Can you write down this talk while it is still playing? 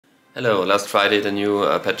Hello, last Friday the new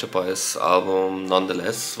Pet Shop Boys album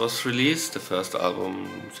Nonetheless was released, the first album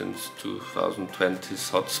since 2020's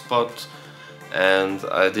Hotspot, and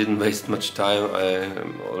I didn't waste much time. I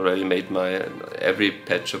already made my every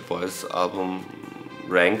Pet Shop Boys album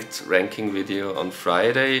ranking video on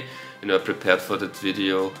Friday. I prepared for that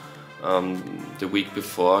video the week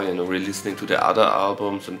before, re-listening to the other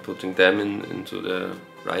albums and putting them into the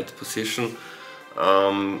right position.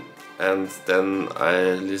 And then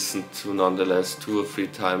I listened to Nonetheless 2 or 3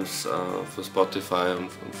 times for Spotify on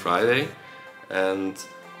Friday, and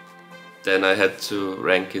then I had to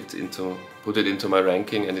put it into my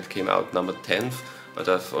ranking, and it came out number 10th. But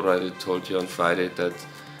I've already told you on Friday that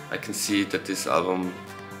I can see that this album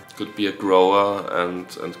could be a grower and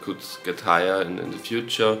could get higher in the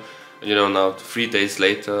future. And, now 3 days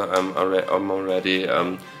later, I'm already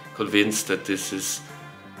convinced that this is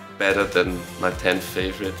better than my 10th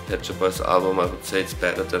favorite Pet Shop Boys album. I would say it's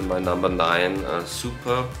better than my number 9,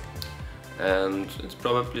 Super, and it's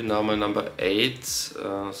probably now my number 8,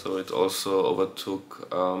 so it also overtook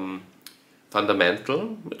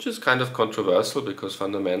Fundamental, which is kind of controversial because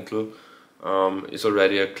Fundamental is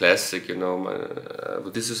already a classic.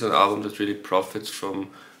 This is an album that really profits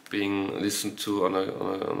from being listened to on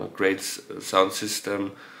a great sound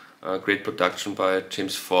system, great production by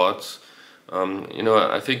James Ford.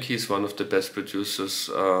 I think he's one of the best producers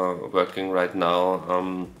working right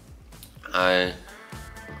now. I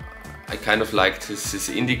kind of liked his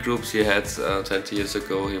indie groups he had 20 years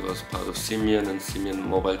ago. He was part of Simian and Simian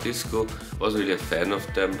Mobile Disco. Wasn't really a fan of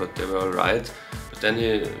them, but they were alright. But then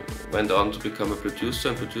he went on to become a producer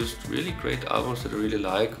and produced really great albums that I really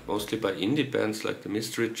like, mostly by indie bands like the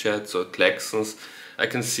Mystery Chats or Klaxons. I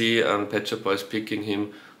can see Pet Shop Boys picking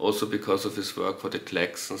him also because of his work for the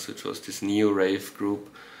Klaxons, which was this neo-rave group,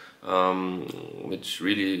 which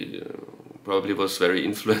really probably was very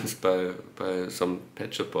influenced by some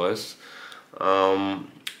Pet Shop Boys.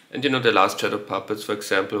 And the Last Shadow Puppets, for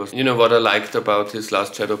example, was what I liked about his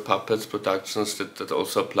Last Shadow Puppets productions that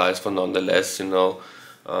also applies for Nonetheless. The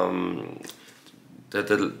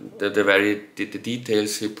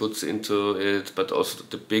details he puts into it, but also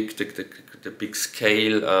the big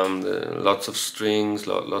scale, lots of strings,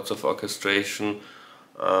 lots of orchestration,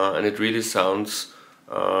 and it really sounds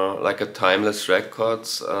like a timeless record,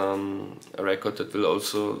 a record that will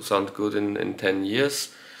also sound good in 10 years.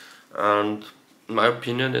 And in my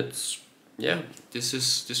opinion, this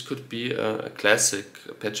could be a classic,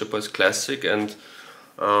 a Pet Shop Boys classic, and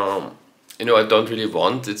I don't really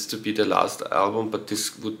want it to be the last album, but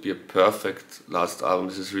this would be a perfect last album.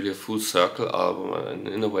 This is really a full circle album, and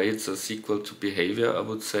in a way it's a sequel to Behavior, I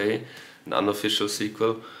would say, an unofficial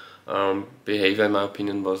sequel. Behavior, in my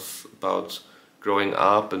opinion, was about growing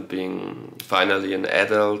up and being finally an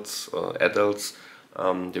adult, or adults.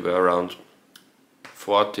 They were around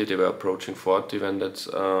 40, they were approaching 40 when that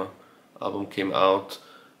album came out.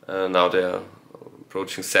 Now they're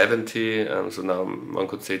approaching 70, so now one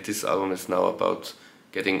could say this album is now about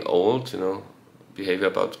getting old, Behavior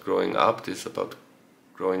about growing up, this about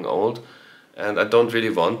growing old. And I don't really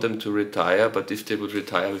want them to retire, but if they would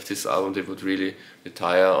retire with this album, they would really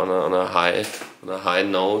retire on a high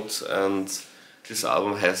note. And this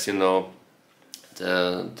album has, the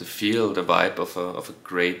feel, the vibe of a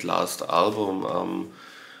great last album.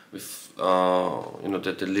 With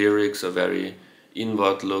the lyrics are very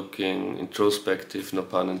inward-looking, introspective, no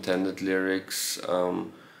pun intended lyrics.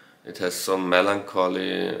 It has some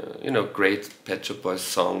melancholy. Great Pet Shop Boys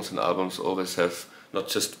songs and albums always have not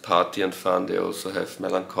just party and fun; they also have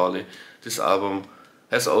melancholy. This album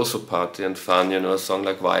has also party and fun. A song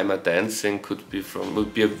like "Why Am I Dancing" would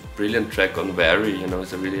be a brilliant track on "Very."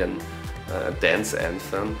 It's a really a dance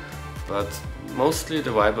anthem. But mostly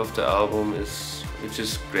the vibe of the album which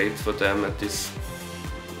is great for them at this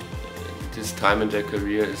time in their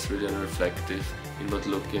career, is really a reflective,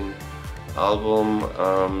 inward-looking album,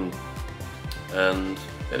 and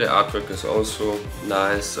the artwork is also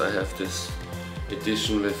nice. I have this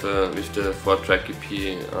edition with the 4-track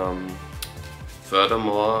EP,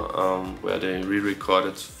 Furthermore, where they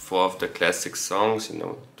re-recorded 4 of the classic songs.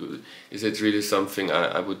 Is it really something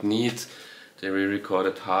I would need? They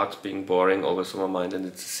re-recorded Heart, Being Boring, Always on My Mind and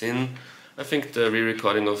It's a Sin. I think the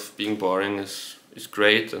re-recording of Being Boring is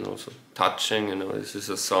great and also touching. This is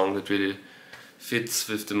a song that really fits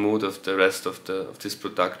with the mood of the rest of this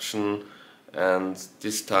production. And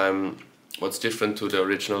this time, what's different to the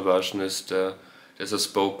original version is there's a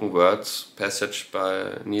spoken word passage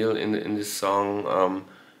by Neil in this song.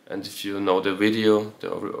 And if you know the video,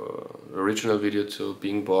 the original video to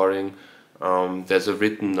Being Boring, There's a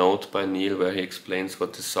written note by Neil where he explains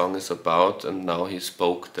what the song is about, and now he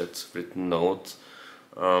spoke that written note,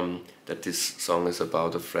 that this song is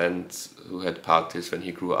about a friend who had parties when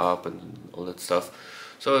he grew up and all that stuff.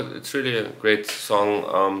 So it's really a great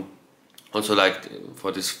song. Also, like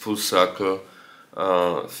for this full circle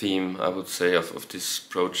theme, I would say, of this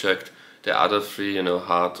project. The other three,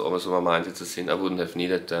 Heart, Always on My Mind, It's a Sin, I wouldn't have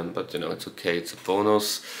needed them, but it's okay, it's a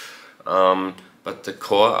bonus. But the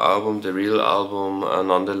core album, the real album,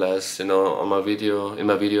 nonetheless, in my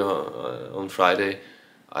video on Friday,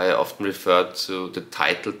 I often referred to the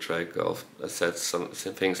title track of, I said some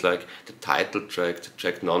things like the title track, the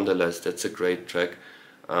track Nonetheless, that's a great track.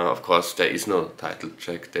 Of course, there is no title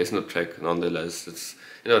track, there is no track Nonetheless. It's,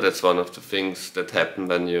 that's one of the things that happen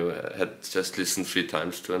when you had just listened 3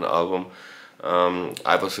 times to an album.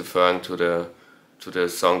 I was referring to the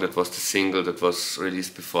song that was the single that was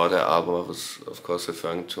released before the album. I was, of course,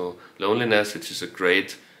 referring to Loneliness, which is a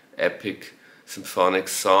great, epic, symphonic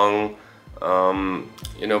song.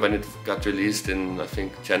 When it got released in, I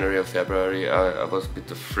think, January or February, I was a bit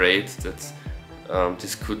afraid that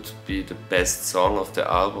this could be the best song of the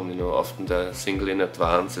album. Often the single in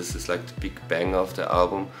advance is like the big bang of the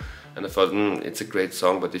album. And I thought, it's a great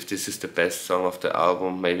song, but if this is the best song of the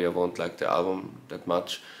album, maybe I won't like the album that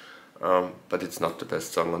much. But it's not the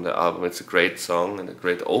best song on the album. It's a great song and a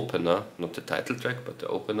great opener, not the title track, but the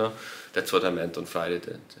opener. That's what I meant on Friday,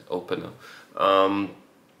 the opener.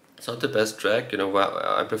 It's not the best track,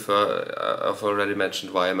 I prefer, I've already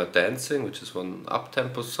mentioned Why Am I Dancing, which is one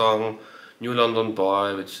up-tempo song. New London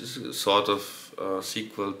Boy, which is a sort of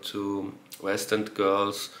sequel to West End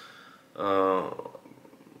Girls.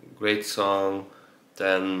 Great song.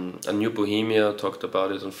 Then A New Bohemia, talked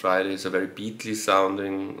about it on Friday, is a very Beatley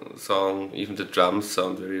sounding song. Even the drums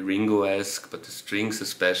sound very Ringo-esque, but the strings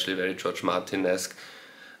especially very George Martin-esque.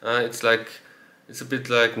 It's a bit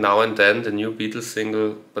like Now and Then, the new Beatles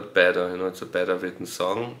single, but better. It's a better written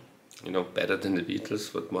song. Better than the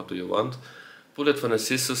Beatles. What more do you want? Bullet for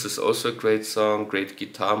Narcissus is also a great song. Great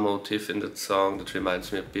guitar motif in that song that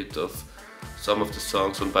reminds me a bit of some of the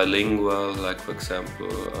songs on Bilingual, like for example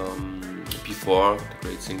Before, the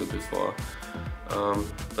great single Before.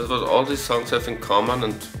 But what all these songs have in common,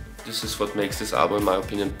 and this is what makes this album in my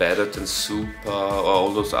opinion better than Super or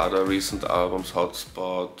all those other recent albums,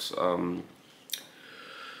 Hotspot,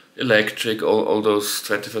 Electric, all those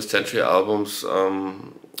 21st century albums,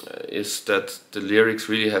 is that the lyrics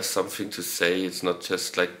really have something to say. It's not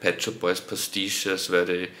just like Pet Shop Boys pastiches where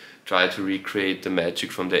they try to recreate the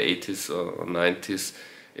magic from the 80s or 90s.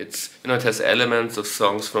 It has elements of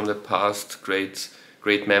songs from the past, great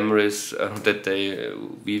memories that they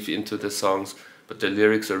weave into the songs, but the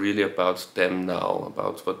lyrics are really about them now,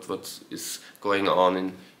 about what is going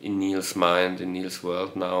on in Neil's mind, in Neil's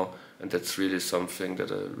world now. And that's really something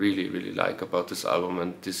that I really, really like about this album,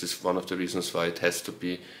 and this is one of the reasons why it has to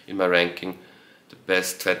be in my ranking the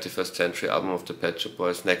best 21st century album of the Pet Shop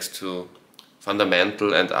Boys, next to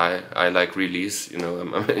Fundamental, and I like Release.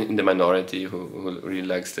 I'm in the minority who really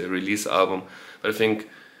likes the Release album, but I think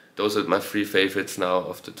those are my 3 favorites now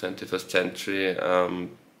of the 21st century,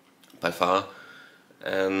 by far.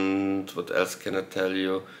 And what else can I tell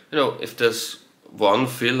you? If there's one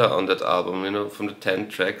filler on that album, from the 10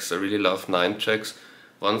 tracks, I really love 9 tracks.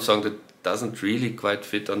 One song that doesn't really quite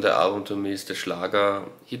fit on the album to me is the Schlager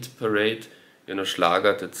Hit Parade.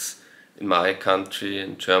 Schlager, that's in my country,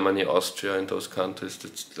 in Germany, Austria, in those countries,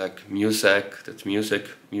 that's like music,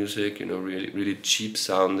 really, really cheap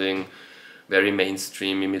sounding, very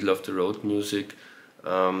mainstream, middle of the road music.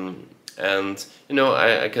 And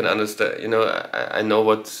I can understand, I know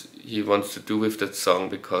what he wants to do with that song,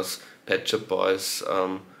 because Pet Shop Boys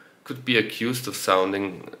could be accused of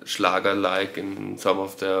sounding Schlager-like in some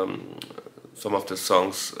of the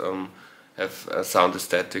songs, have a sound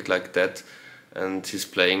aesthetic like that, and he's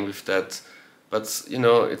playing with that. But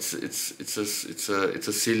it's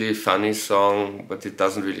a silly, funny song, but it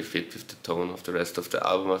doesn't really fit with the tone of the rest of the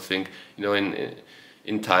album. I think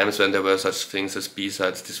in times when there were such things as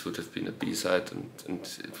B-sides, this would have been a B-side, and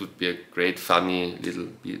it would be a great, funny little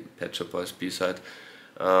Pet Shop Boys B-side.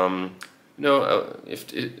 If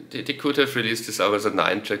they could have released this album as a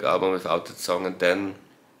 9-track album without that song, and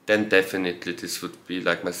then definitely this would be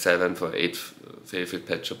like my 7th or 8th favorite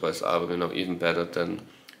Pet Shop Boys album. Even better than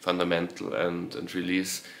Fundamental and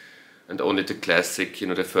Release. And only the classic,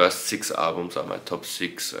 the first 6 albums are my top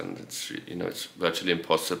 6, and it's virtually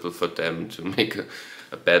impossible for them to make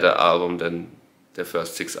a better album than their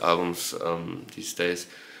first 6 albums these days.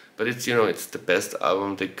 But it's the best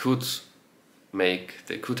album they could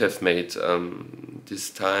have made this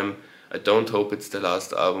time. I don't hope it's the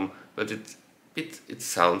last album, but it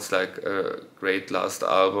sounds like a great last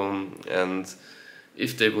album, and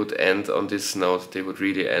if they would end on this note, they would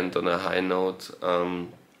really end on a high note.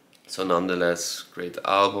 So nonetheless, great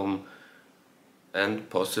album, and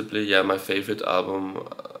possibly, yeah, my favorite album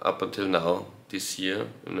up until now this year.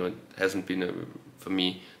 You know, it hasn't been for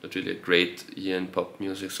me not really a great year in pop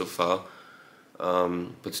music so far,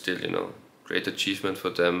 but still, you know, great achievement for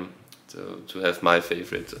them to have my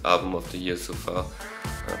favorite album of the year so far.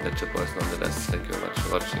 Pet Shop Boys nonetheless. Thank you very much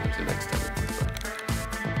for watching. Until next time. Bye.